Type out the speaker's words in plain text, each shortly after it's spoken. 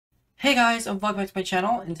Hey guys, and welcome back to my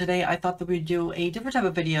channel, and today I thought that we'd do a different type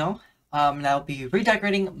of video, and I'll be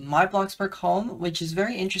redecorating my Bloxburg home, which is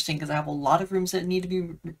very interesting because I have a lot of rooms that need to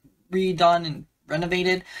be redone and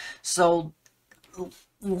renovated, so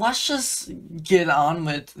let's just get on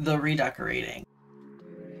with the redecorating.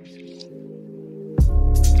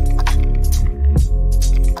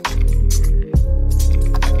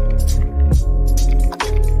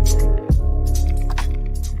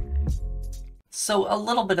 So a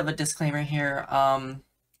little bit of a disclaimer here.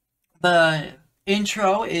 The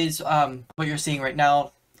intro is what you're seeing right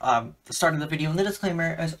now, the start of the video, and the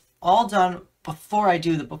disclaimer is all done before I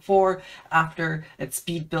do the before, after, and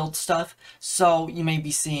speed build stuff. So you may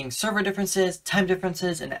be seeing server differences, time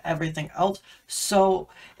differences, and everything else. So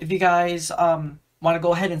if you guys want to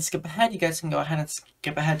go ahead and skip ahead, you guys can go ahead and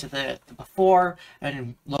skip ahead to the before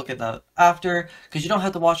and look at the after, because you don't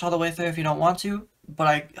have to watch all the way through if you don't want to, but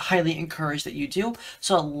I highly encourage that you do.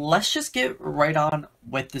 So let's just get right on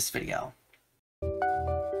with this video.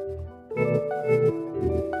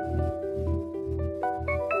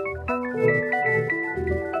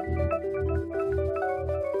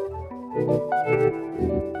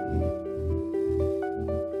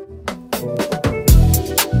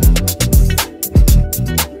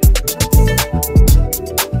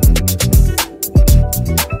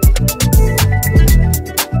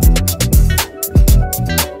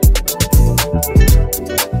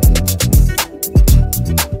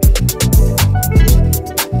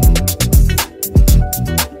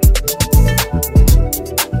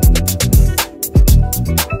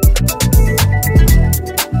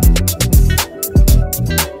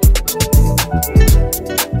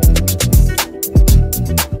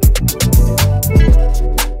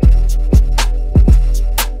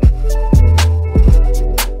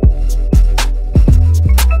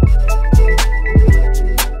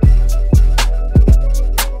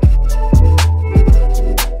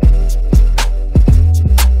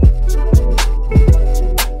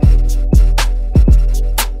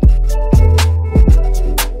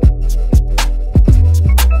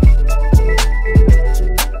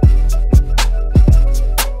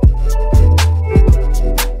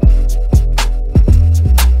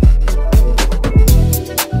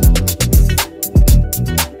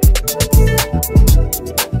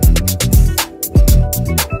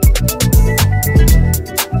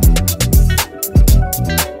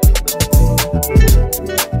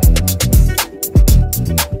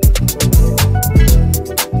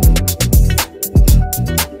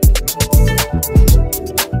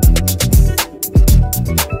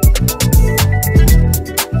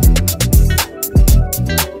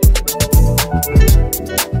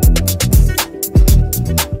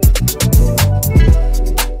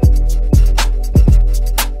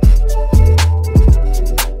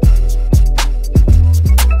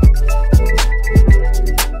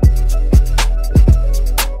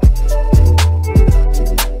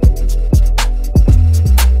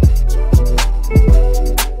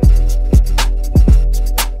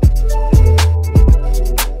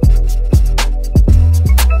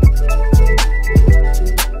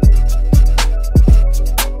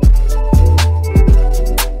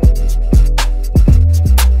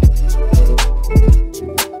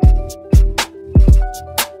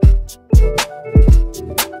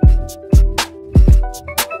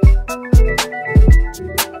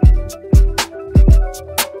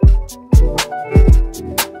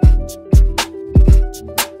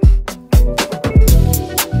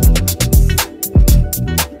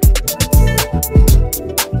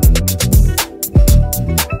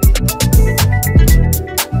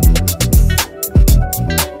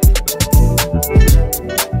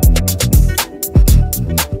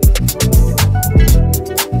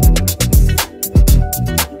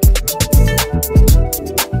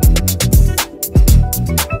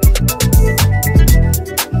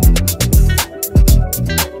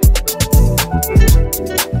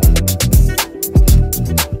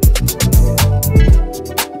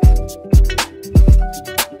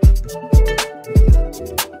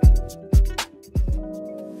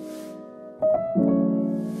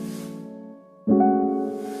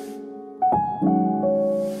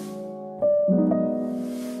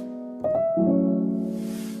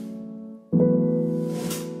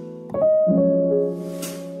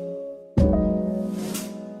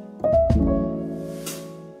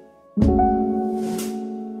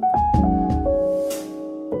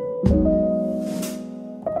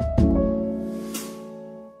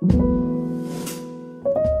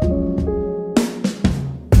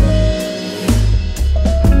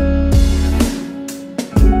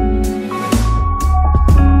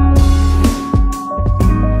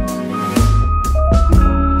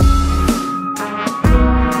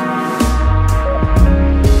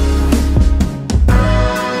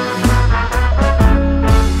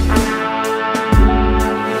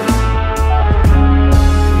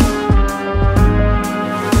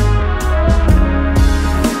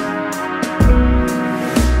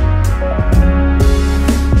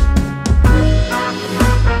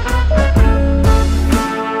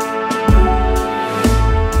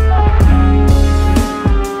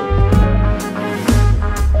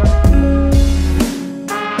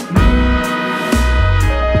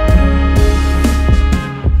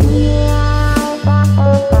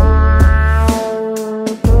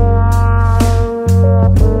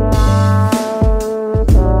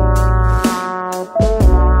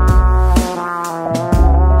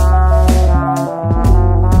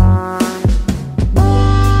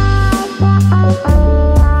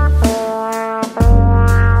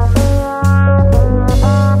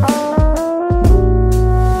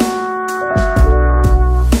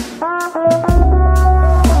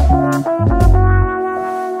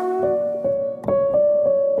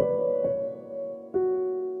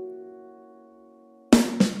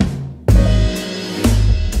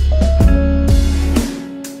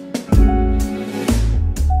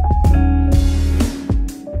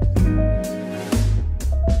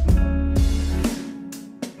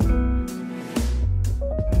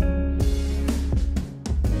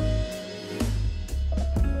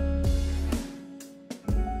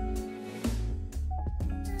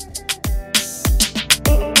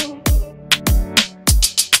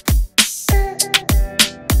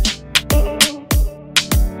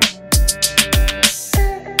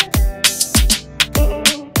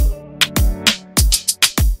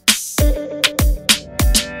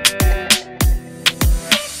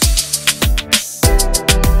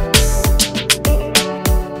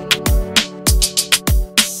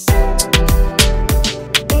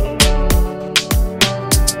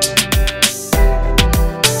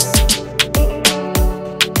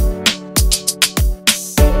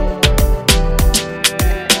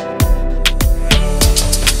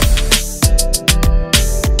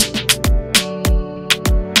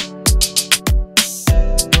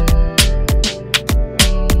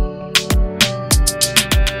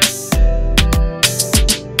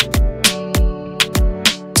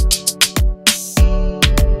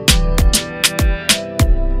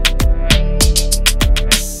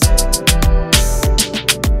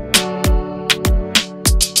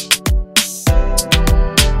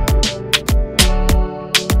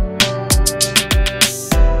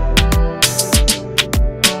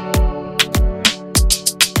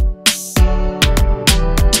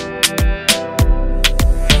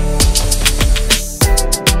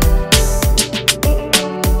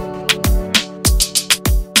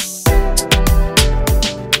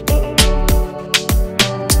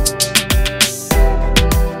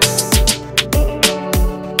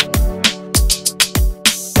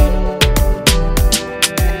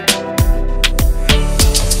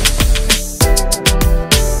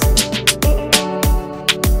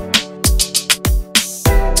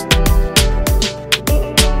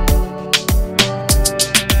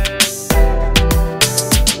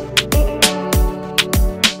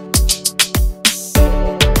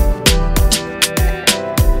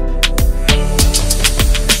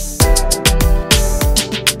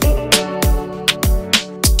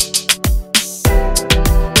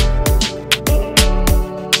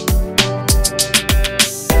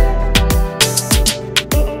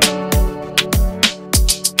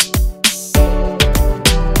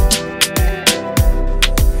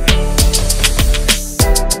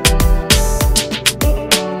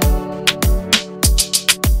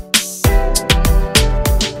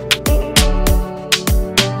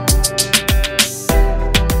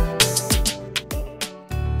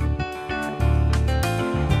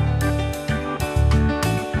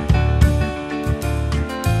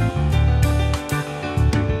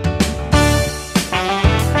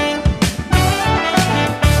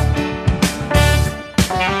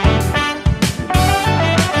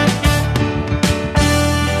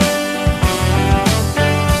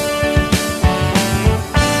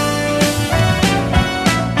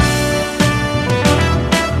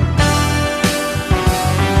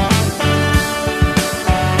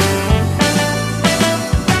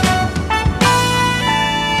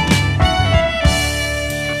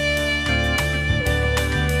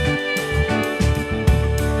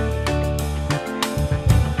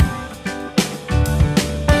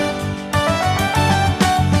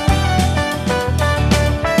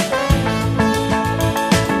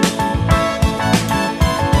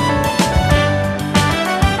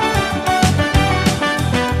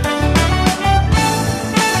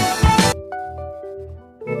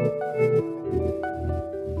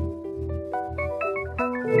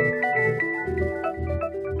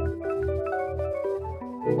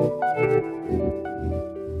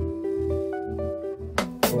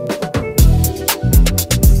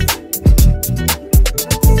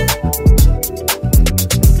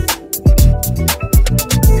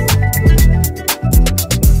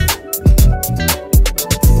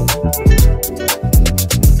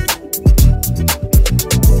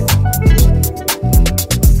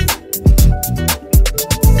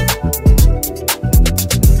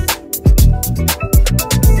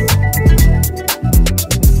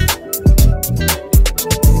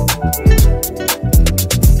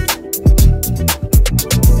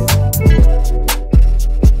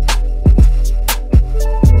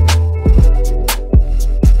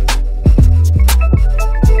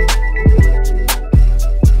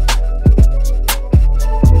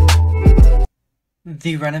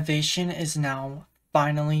 renovation is now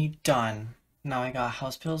finally done. Now I got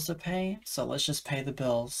house bills to pay, so let's just pay the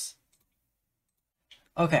bills.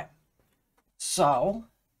 Okay, so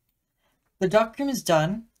the duck room is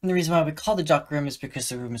done, and the reason why we call the duck room is because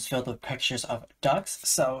the room is filled with pictures of ducks.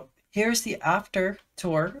 So here's the after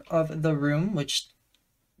tour of the room, which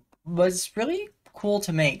was really cool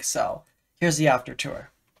to make. So here's the after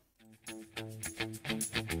tour.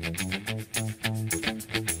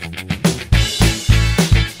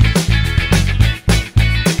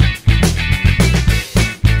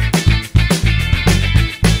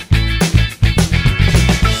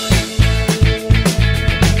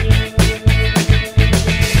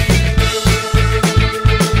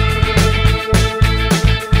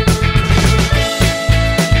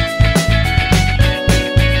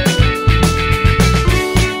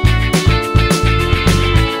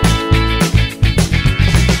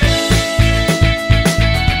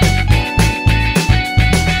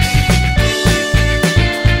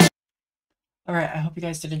 Alright, I hope you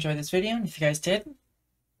guys did enjoy this video, and if you guys did,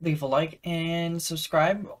 leave a like and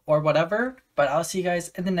subscribe or whatever, but I'll see you guys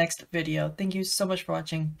in the next video. Thank you so much for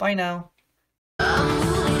watching. Bye now.